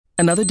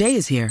Another day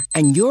is here,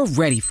 and you're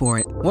ready for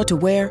it. What to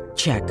wear?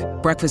 Check.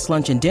 Breakfast,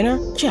 lunch, and dinner?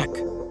 Check.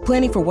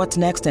 Planning for what's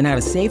next and how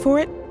to save for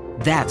it?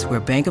 That's where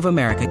Bank of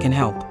America can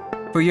help.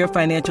 For your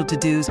financial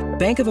to-dos,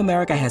 Bank of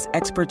America has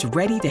experts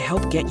ready to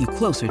help get you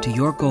closer to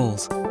your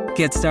goals.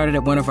 Get started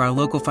at one of our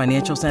local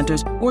financial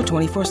centers or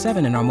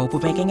 24/7 in our mobile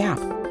banking app.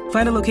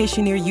 Find a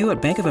location near you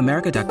at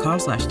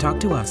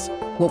bankofamerica.com/talktous.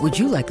 What would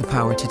you like the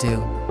power to do?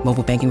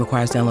 Mobile banking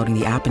requires downloading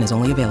the app and is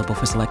only available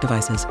for select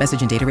devices.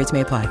 Message and data rates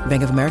may apply.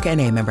 Bank of America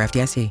NA, member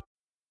FDIC.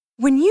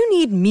 When you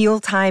need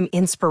mealtime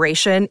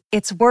inspiration,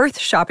 it's worth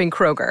shopping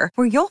Kroger,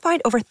 where you'll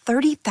find over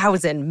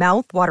 30,000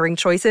 mouth-watering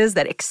choices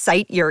that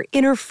excite your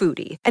inner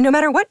foodie. And no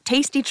matter what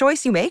tasty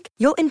choice you make,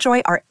 you'll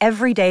enjoy our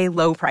everyday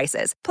low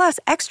prices, plus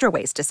extra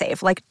ways to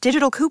save, like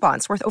digital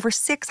coupons worth over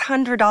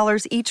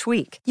 $600 each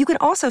week. You can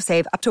also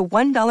save up to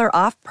 $1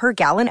 off per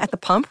gallon at the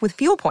pump with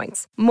fuel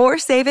points. More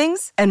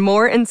savings and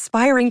more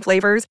inspiring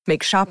flavors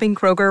make shopping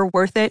Kroger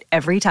worth it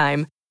every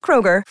time.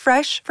 Kroger,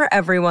 fresh for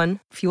everyone.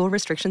 Fuel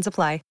restrictions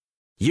apply.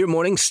 Your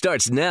morning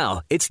starts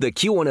now. It's the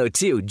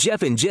Q102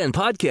 Jeff and Jen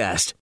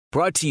podcast,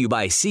 brought to you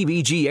by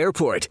CBG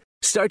Airport.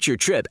 Start your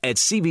trip at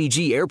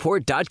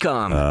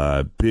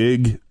CBGAirport.com.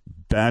 Big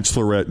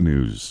Bachelorette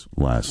news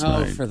last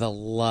night. Oh, for the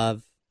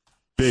love.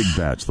 Big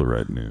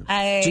Bachelorette news.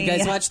 Did you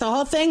guys watch the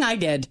whole thing? I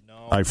did.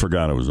 No. I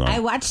forgot it was on. I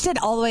watched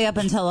it all the way up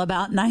until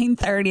about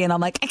 9:30, and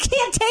I'm like, I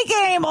can't take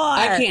it anymore.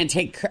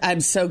 I'm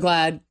so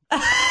glad.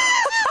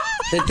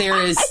 That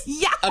there is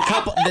a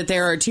couple, that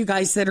there are two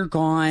guys that are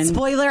gone.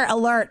 Spoiler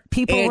alert.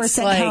 People were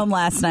sent home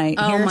last night.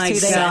 Oh, Here's my who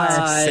they God.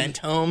 are. Sent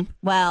home?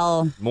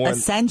 Well,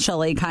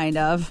 essentially, kind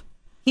of.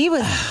 He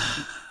was,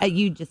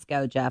 you just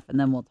go, Jeff, and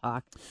then we'll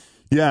talk.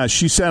 Yeah,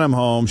 she sent him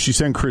home. She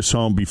sent Chris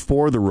home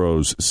before the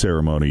rose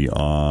ceremony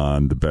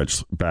on the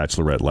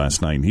Bachelorette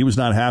last night. He was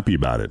not happy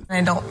about it.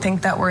 I don't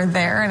think that we're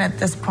there, and at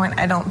this point,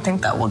 I don't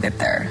think that we'll get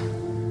there.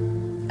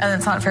 And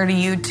it's not fair to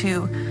you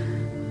to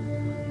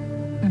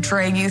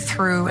drag you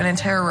through an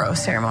entire rose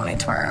ceremony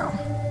tomorrow.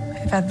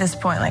 If at this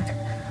point,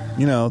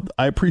 You know,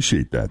 I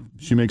appreciate that.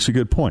 She makes a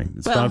good point.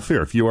 It's not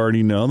fair. If you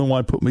already know, then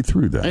why put me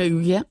through that?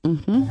 Yeah.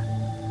 Mm-hmm.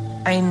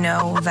 I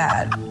know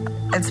that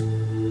it's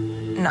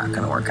not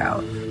going to work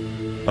out.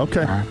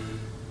 Okay. Can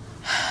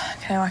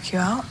I walk you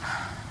out?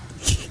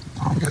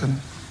 I'm good.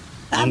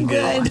 I'm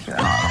good.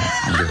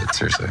 I'm good,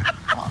 seriously.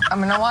 I'm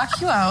going to walk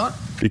you out.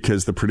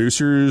 Because the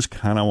producers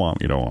kind of want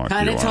me to walk you out.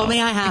 Kind of told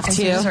me I have because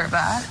to. you deserve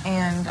that.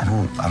 And I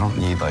don't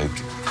need, a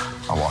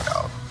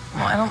walkout.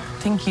 well, I don't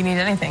think you need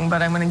anything,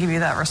 but I'm going to give you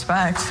that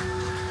respect.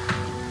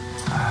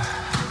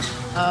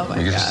 Oh, my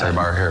You can just say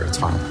bye here. It's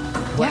fine.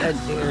 What a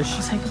douche.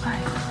 Say goodbye.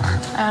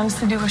 I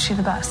honestly do wish you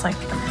the best. I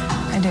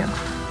do.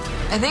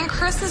 I think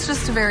Chris is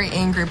just a very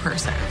angry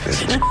person.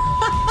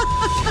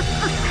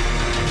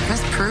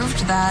 Chris proved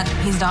that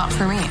he's not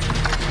for me.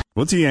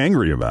 What's he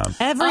angry about?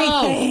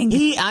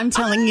 Everything. I'm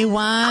telling you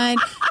what.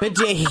 But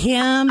to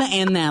him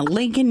and that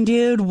Lincoln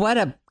dude, what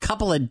a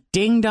couple of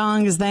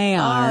ding-dongs they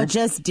are. Oh,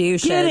 just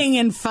douches. Getting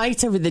in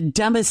fights over the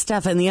dumbest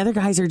stuff, and the other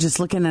guys are just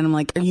looking at him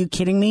like, are you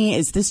kidding me?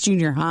 Is this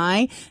junior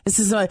high?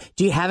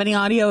 Do you have any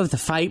audio of the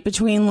fight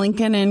between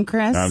Lincoln and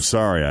Chris? I'm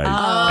sorry. I do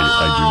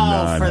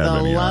not for have the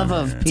any love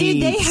idea. of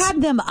Pete. Dude, they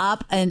had them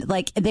up and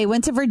they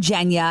went to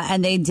Virginia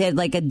and they did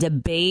a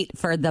debate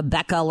for the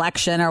Becca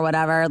election or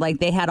whatever.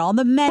 They had all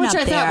the men Which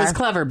up I there. thought was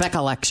clever, Becca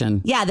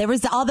election. Yeah,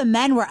 all the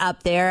men were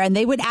up there and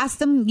they would ask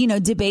them,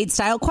 debate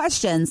style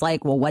questions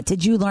like, well, what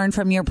did you learn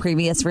from your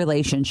previous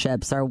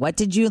relationships, or what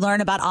did you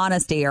learn about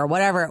honesty, or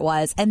whatever it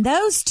was. And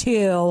those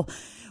two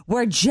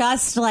were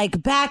just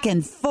back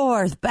and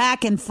forth.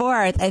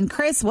 And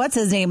Chris, what's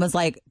his name, was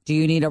like, do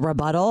you need a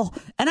rebuttal?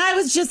 And I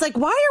was just like,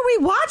 why are we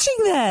watching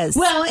this?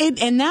 Well,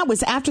 and that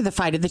was after the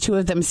fight of the two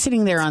of them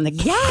sitting there on the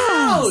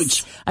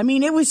couch. I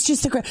mean, it was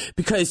just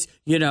because,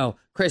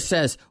 Chris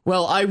says,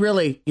 well, I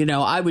really,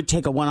 I would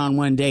take a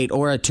one-on-one date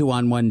or a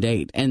two-on-one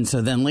date. And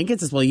so then Lincoln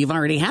says, well, you've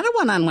already had a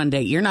one-on-one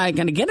date. You're not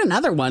going to get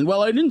another one.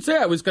 Well, I didn't say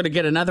I was going to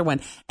get another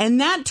one.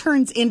 And that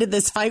turns into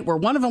this fight where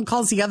one of them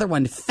calls the other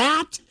one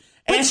fat.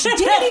 Which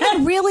didn't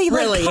even really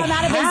come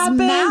out of his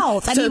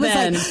mouth. And so he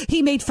was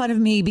he made fun of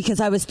me because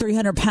I was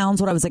 300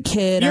 pounds when I was a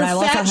kid. And I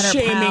lost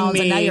 100 pounds.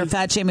 And now you're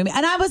fat shaming me.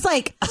 And I was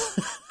like,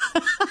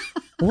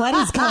 what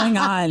is going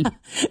on?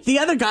 The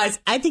other guys,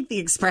 I think the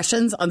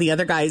expressions on the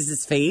other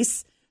guys'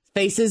 faces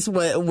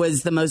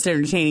was the most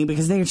entertaining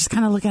because they were just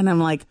kind of looking at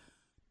him like,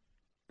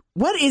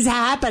 what is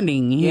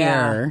happening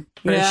here?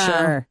 Yeah, for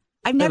sure.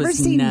 I've never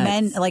seen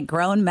men,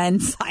 grown men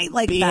fight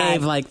like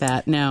behave like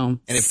that. No.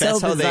 And if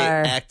that's how they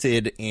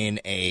acted in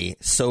a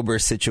sober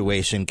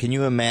situation, can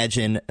you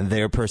imagine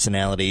their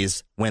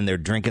personalities when they're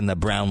drinking the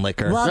brown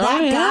liquor? Well,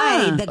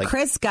 that guy,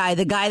 Chris guy,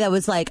 the guy that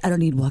was like, I don't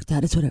need walked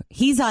out. It's whatever.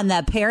 He's on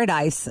that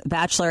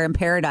Bachelor in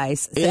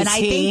Paradise. And I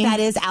think that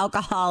is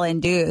alcohol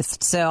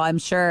induced. So I'm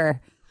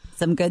sure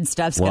some good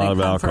stuff's going to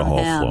come from him. A lot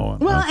of alcohol flowing.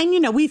 Well,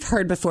 and we've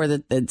heard before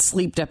that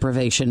sleep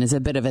deprivation is a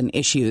bit of an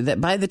issue,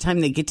 that by the time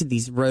they get to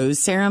these rose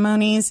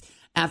ceremonies,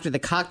 after the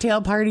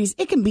cocktail parties,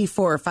 it can be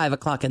 4 or 5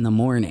 o'clock in the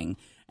morning.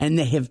 and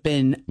they have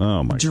been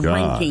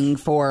drinking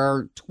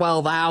for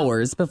 12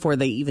 hours before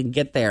they even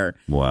get there.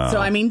 Wow. So,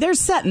 I mean, they're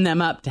setting them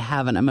up to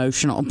have an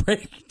emotional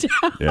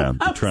breakdown. Yeah,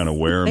 they're trying to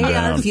wear them They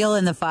down. are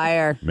fueling the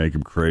fire. Make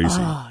them crazy.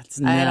 Oh, it's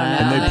I don't know.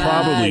 And they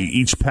probably,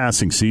 each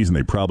passing season,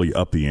 they probably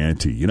up the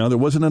ante. You know, there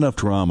wasn't enough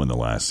drama in the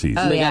last season.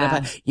 Oh,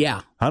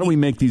 Yeah. How do we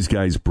make these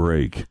guys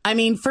break? I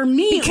mean, for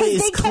me, Because it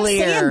was they kept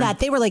clear saying that.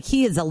 They were like,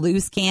 he is a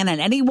loose cannon.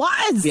 And he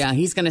was. Yeah,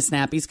 he's going to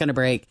snap. He's going to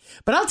break.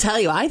 But I'll tell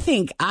you, I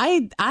think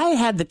I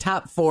had the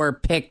top 4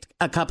 picked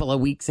a couple of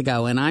weeks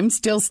ago, and I'm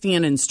still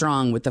standing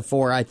strong with the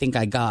 4 I think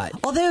I got.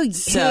 Although,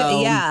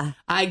 So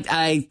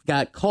I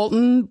got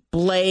Colton,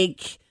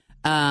 Blake,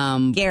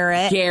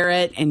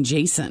 Garrett, and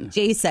Jason.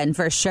 Jason,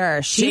 for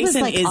sure. She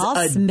Jason was like is all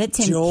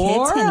smitten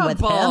kitten with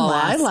him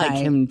last I like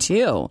night. him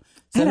too.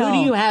 So who do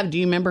you have? Do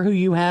you remember who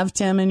you have,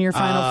 Tim, in your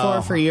final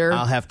 4 for your?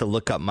 I'll have to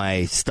look up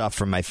my stuff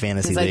from my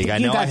fantasy league. I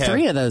know you got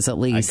 3 of those at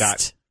least. I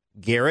got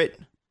Garrett,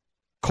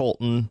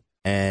 Colton,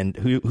 and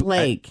who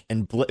Blake.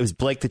 It was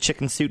Blake, the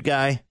chicken suit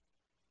guy.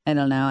 I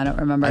don't know. I don't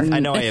remember. I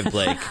know I have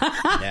Blake.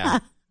 Yeah.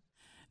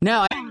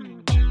 No.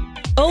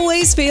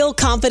 Always feel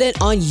confident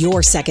on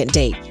your second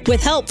date.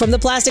 With help from the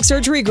Plastic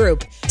Surgery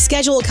Group.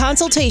 Schedule a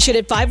consultation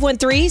at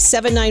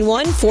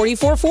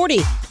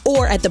 513-791-4440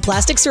 or at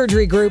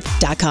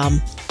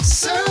theplasticsurgerygroup.com.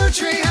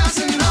 Surgery has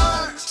an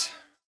art.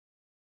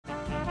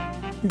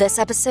 This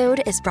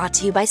episode is brought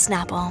to you by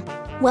Snapple.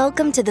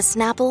 Welcome to the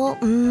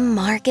Snapple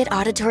Market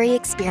Auditory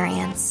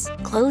Experience.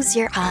 Close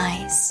your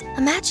eyes.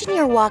 Imagine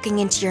you're walking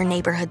into your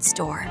neighborhood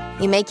store.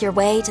 You make your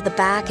way to the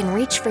back and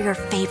reach for your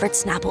favorite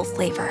Snapple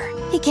flavor.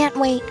 You can't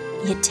wait.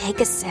 You take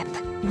a sip.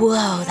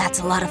 Whoa, that's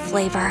a lot of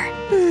flavor.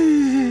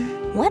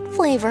 What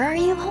flavor are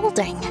you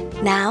holding?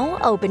 Now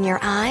open your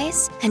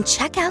eyes and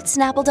check out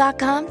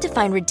Snapple.com to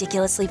find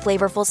ridiculously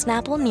flavorful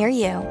Snapple near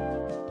you.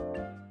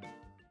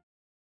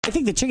 I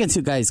think the chicken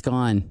suit guy's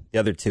gone. The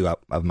other 2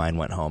 of mine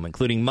went home,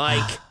 including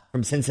Mike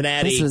from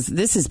Cincinnati.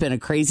 This has been a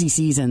crazy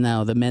season,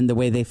 though. The men, the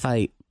way they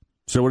fight.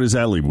 So what does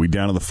that leave? Are we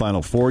down to the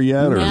final 4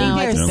 yet? Or No,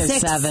 I think there's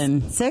there's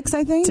 7. 6,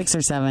 I think. 6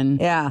 or 7.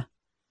 Yeah.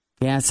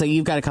 Yeah, so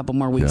you've got a couple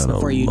more weeks Got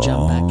before a you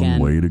jump back in.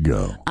 Way to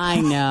go.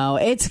 I know.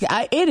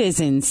 It is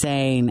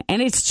insane.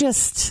 And it's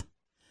just...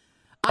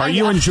 Are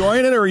you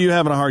enjoying it, or are you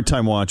having a hard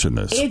time watching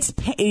this? It's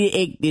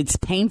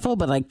painful,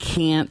 but I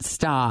can't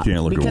stop.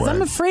 Can't look because away.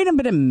 I'm afraid I'm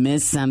going to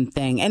miss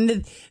something.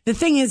 And the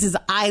thing is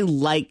I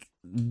like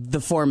the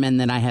 4 men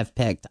that I have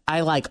picked.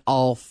 I like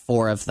all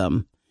 4 of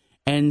them.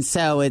 And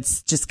so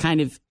it's just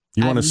kind of...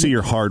 You want to see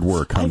your hard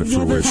work come to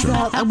fruition.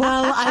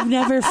 I've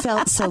never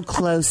felt so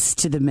close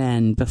to the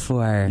men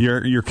before.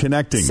 You're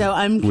connecting So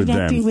I'm with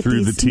connecting them with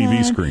through the these TV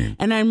men, screen.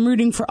 and I'm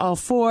rooting for all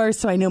 4,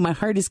 so I know my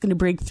heart is going to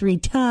break 3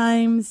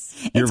 times.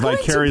 You're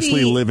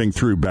vicariously living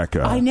through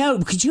Becca. I know.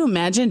 Could you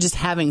imagine just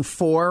having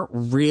 4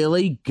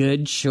 really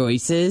good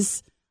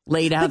choices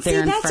laid out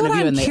there in front of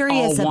you, and they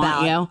all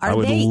want you? I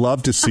would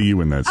love to see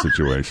you in that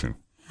situation.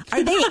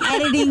 Are they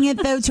editing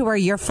it, though, to where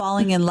you're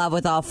falling in love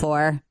with all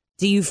 4?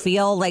 Do you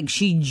feel like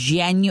she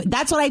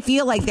That's what I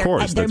feel like.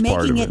 They're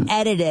making it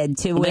edited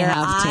to where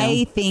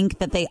I think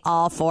that they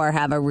all 4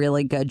 have a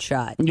really good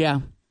shot. Yeah.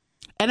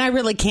 And I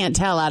really can't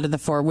tell out of the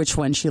 4 which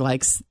one she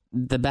likes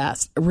the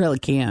best. I really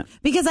can't.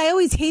 Because I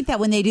always hate that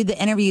when they do the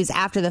interviews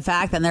after the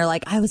fact and they're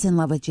like, I was in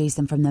love with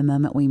Jason from the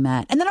moment we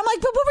met. And then I'm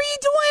like, but what were you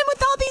doing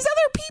with all these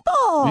other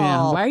people?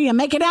 Yeah. Why are you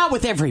making out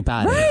with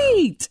everybody?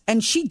 Right.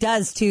 And she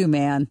does too,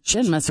 man. She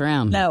didn't mess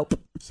around. Nope.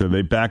 So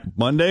they back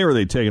Monday, or are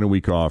they taking a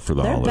week off for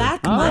the holiday?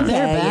 Back Monday.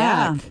 They're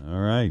back.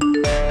 All right.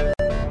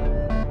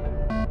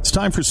 It's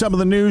time for some of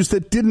the news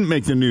that didn't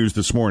make the news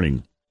this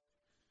morning.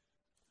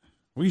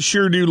 We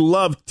sure do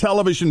love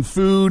television,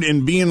 food,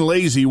 and being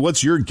lazy.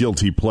 What's your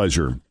guilty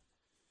pleasure?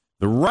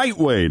 The right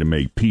way to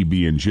make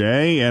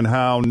PB&J and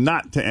how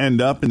not to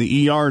end up in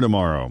the ER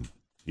tomorrow.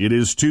 It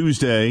is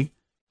Tuesday,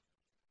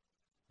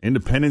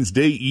 Independence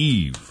Day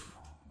Eve,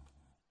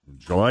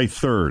 July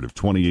 3rd of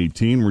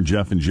 2018. We're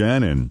Jeff and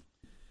Jen, and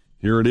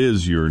here it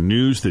is, your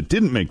news that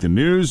didn't make the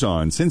news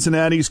on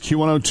Cincinnati's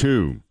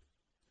Q102.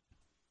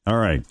 All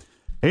right.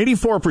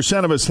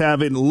 84% of us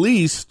have at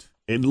least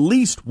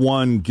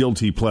one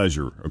guilty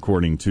pleasure,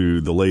 according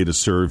to the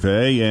latest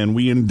survey, and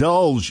we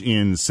indulge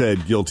in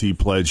said guilty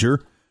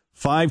pleasure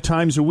 5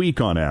 times a week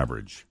on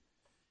average.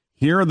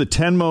 Here are the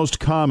 10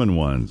 most common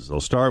ones. I'll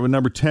start with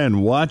number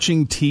 10,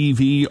 watching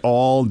TV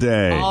all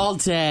day. All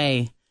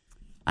day.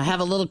 I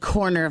have a little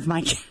corner of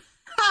my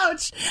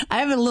couch. I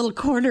have a little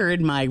corner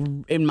in my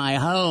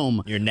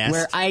home. Your nest?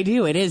 Where I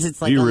do. It is.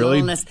 It's like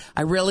little nest.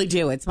 I really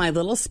do. It's my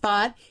little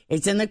spot.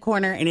 It's in the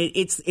corner, and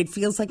it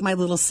feels like my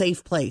little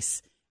safe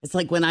place. It's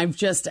like when I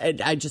just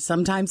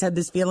sometimes had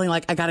this feeling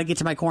like I got to get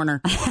to my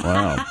corner.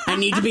 Wow. I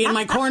need to be in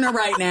my corner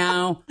right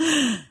now.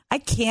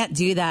 I can't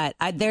do that.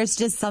 There's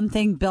just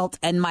something built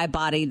in my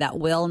body that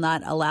will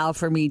not allow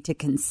for me to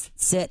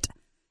sit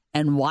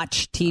and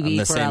watch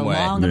TV for a way.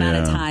 long amount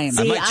of time.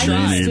 See,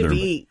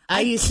 I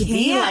used to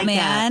be like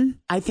man. that.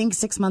 I think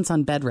 6 months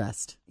on bed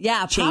rest.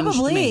 Yeah, changed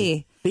probably.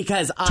 me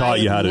because Taught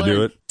you how to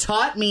do it.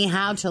 Taught me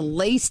how to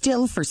lay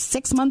still for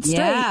 6 months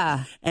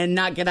straight and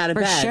not get out of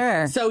For bed.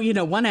 sure.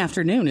 So, one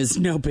afternoon is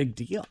no big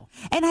deal.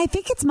 And I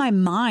think it's my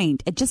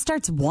mind. It just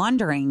starts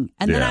wandering.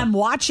 And then I'm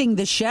watching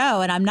the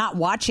show and I'm not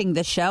watching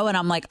the show. And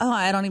I'm like, oh,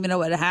 I don't even know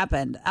what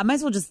happened. I might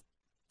as well just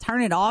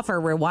turn it off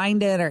or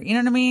rewind it or, you know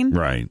what I mean?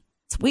 Right.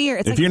 It's weird.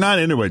 It's if you're not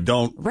into it,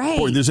 don't. Right.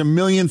 Boy, there's a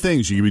million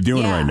things you could be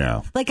doing right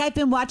now. Like I've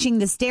been watching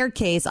The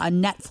Staircase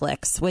on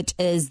Netflix, which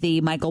is the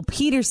Michael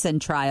Peterson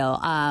trial.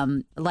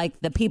 Like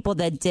the people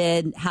that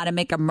did How to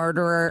Make a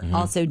Murderer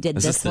also did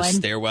Is this the one.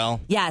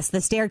 Stairwell? Yes,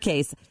 The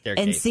Staircase.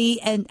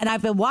 And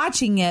I've been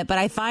watching it, but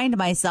I find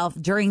myself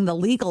during the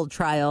legal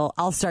trial,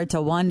 I'll start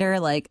to wonder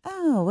like,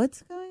 oh,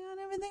 what's going on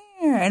over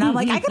there? And I'm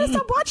like, I gotta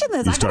stop watching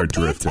this. You I start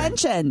gotta pay drifting.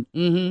 attention.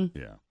 Mm-hmm.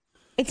 Yeah.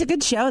 It's a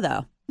good show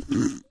though.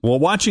 Well,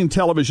 watching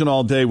television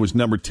all day was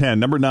number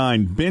 10. Number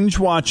 9, binge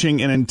watching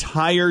an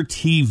entire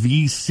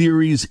TV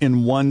series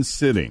in one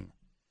sitting.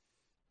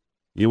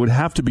 It would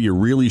have to be a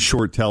really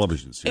short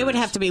television series. It would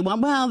have to be one.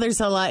 Well, there's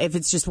a lot. If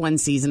it's just one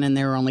season and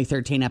there are only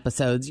 13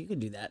 episodes, you could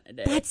do that in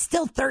a day. That's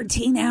still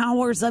 13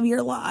 hours of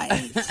your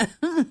life.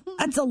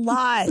 That's a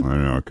lot. I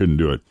don't know. I couldn't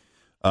do it.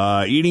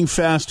 Eating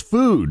fast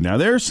food. Now,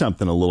 there's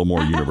something a little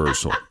more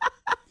universal.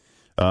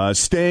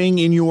 Staying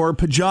in your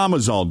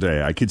pajamas all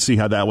day. I could see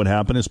how that would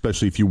happen,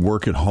 especially if you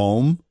work at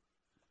home.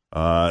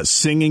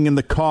 Singing in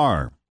the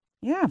car.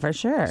 Yeah, for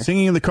sure.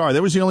 Singing in the car.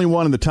 That was the only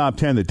one in the top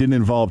 10 that didn't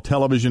involve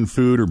television,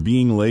 food, or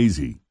being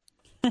lazy.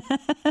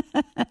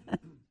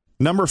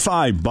 Number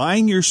 5,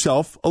 buying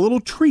yourself a little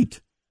treat,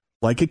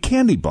 like a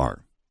candy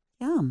bar.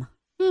 Yum.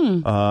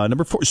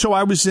 Number 4. So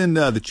I was in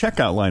the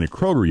checkout line at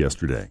Kroger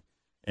yesterday,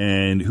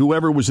 and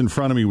whoever was in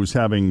front of me was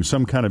having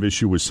some kind of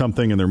issue with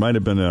something, and there might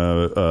have been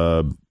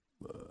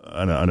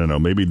I don't know,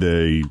 maybe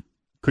they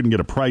couldn't get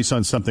a price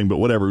on something, but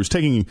whatever. It was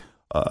taking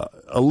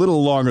a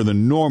little longer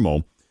than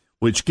normal,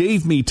 which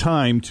gave me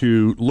time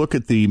to look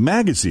at the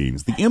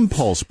magazines, the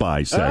impulse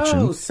buy section.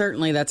 Oh,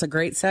 certainly. That's a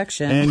great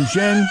section. And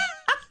Jen,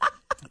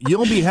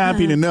 you'll be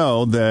happy to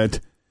know that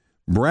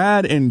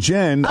Brad and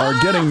Jen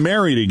are getting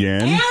married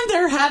again. And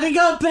they're having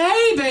a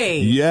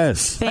baby.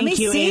 Yes. Thank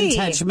you, In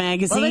Touch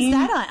magazine. What was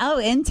that on? Oh,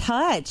 In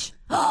Touch.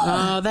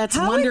 Oh, that's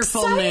How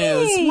wonderful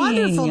exciting. news.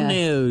 Wonderful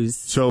news.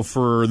 So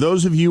for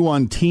those of you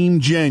on Team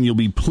Jen, you'll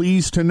be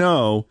pleased to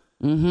know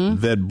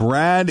that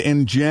Brad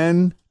and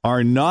Jen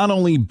are not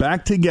only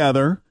back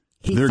together,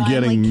 they're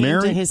getting came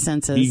married. to his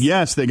senses.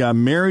 Yes, they got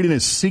married in a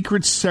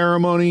secret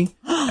ceremony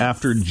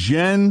after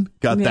Jen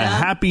got the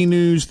happy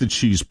news that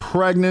she's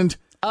pregnant.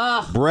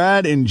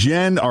 Brad and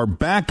Jen are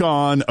back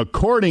on,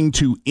 according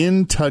to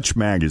In Touch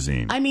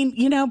magazine. I mean,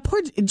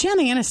 poor Jen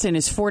Aniston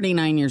is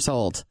 49 years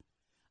old.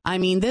 I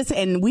mean,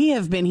 and we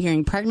have been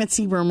hearing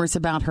pregnancy rumors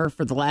about her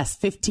for the last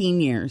 15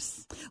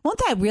 years.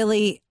 Won't that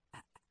really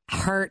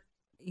hurt?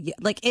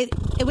 Like, it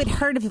would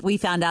hurt if we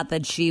found out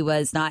that she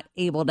was not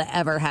able to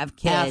ever have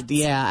kids.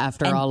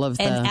 After all of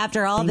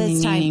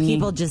this time,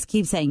 people just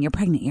keep saying, you're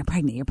pregnant, you're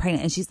pregnant, you're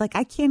pregnant. And she's like,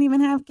 I can't even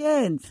have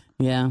kids.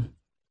 Yeah.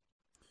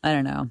 I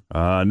don't know.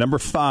 Number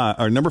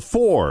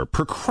 4,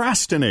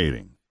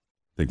 procrastinating.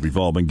 I think we've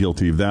all been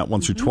guilty of that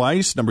once or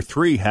twice. Number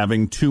 3,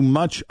 having too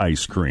much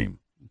ice cream.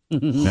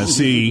 Now,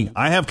 see,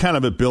 I have kind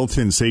of a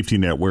built-in safety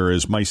net,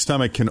 whereas my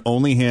stomach can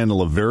only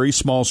handle a very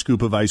small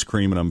scoop of ice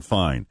cream and I'm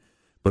fine.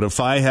 But if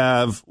I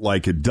have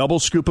like a double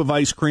scoop of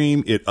ice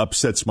cream, it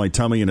upsets my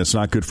tummy and it's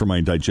not good for my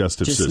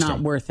digestive system. Just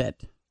not worth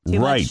it. Too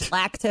much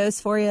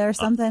lactose for you or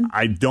something?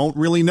 I don't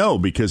really know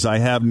because I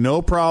have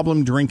no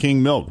problem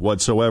drinking milk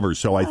whatsoever.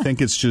 So I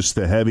think it's just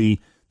the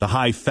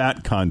high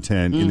fat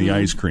content in the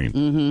ice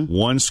cream.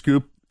 One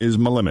scoop is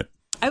my limit.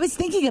 I was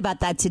thinking about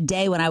that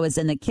today when I was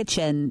in the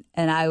kitchen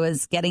and I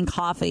was getting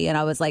coffee and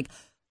I was like,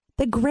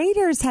 the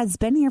Graders has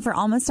been here for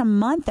almost a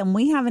month and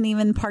we haven't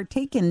even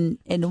partaken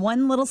in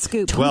one little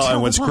scoop. Well,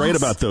 and what's great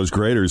about those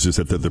Graders is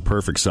that they're the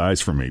perfect size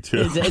for me, too.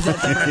 Is that the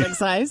perfect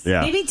size?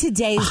 Yeah. Maybe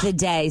today's the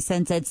day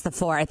since it's the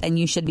 4th and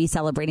you should be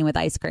celebrating with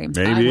ice cream.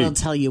 Maybe. I will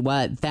tell you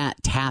what,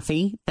 that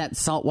taffy, that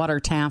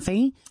saltwater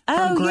taffy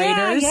from Oh,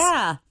 Graders,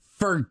 yeah.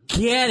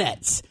 forget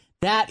it.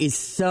 That is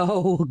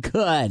so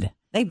good.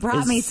 They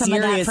brought me some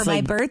of that for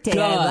my birthday.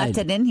 Good. I left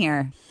it in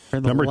here.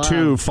 Number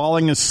 2,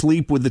 falling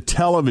asleep with the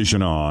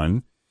television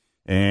on.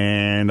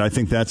 And I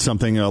think that's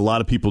something a lot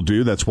of people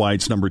do. That's why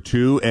it's number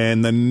 2.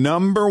 And the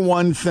number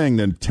 1 thing,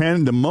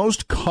 the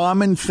most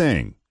common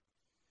thing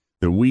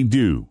that we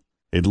do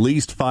at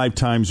least 5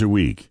 times a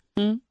week,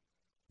 the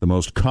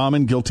most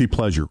common guilty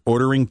pleasure,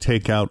 ordering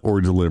takeout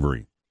or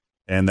delivery.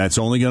 And that's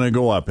only going to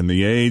go up in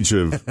the age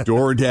of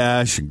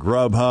DoorDash and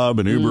Grubhub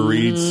and Uber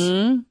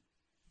Eats.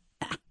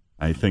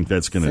 I think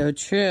that's going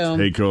to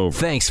take over.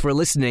 Thanks for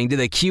listening to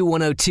the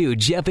Q102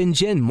 Jeff and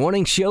Jen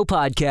Morning Show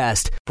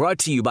podcast, brought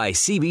to you by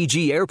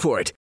CBG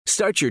Airport.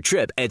 Start your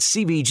trip at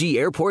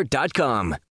CBGAirport.com.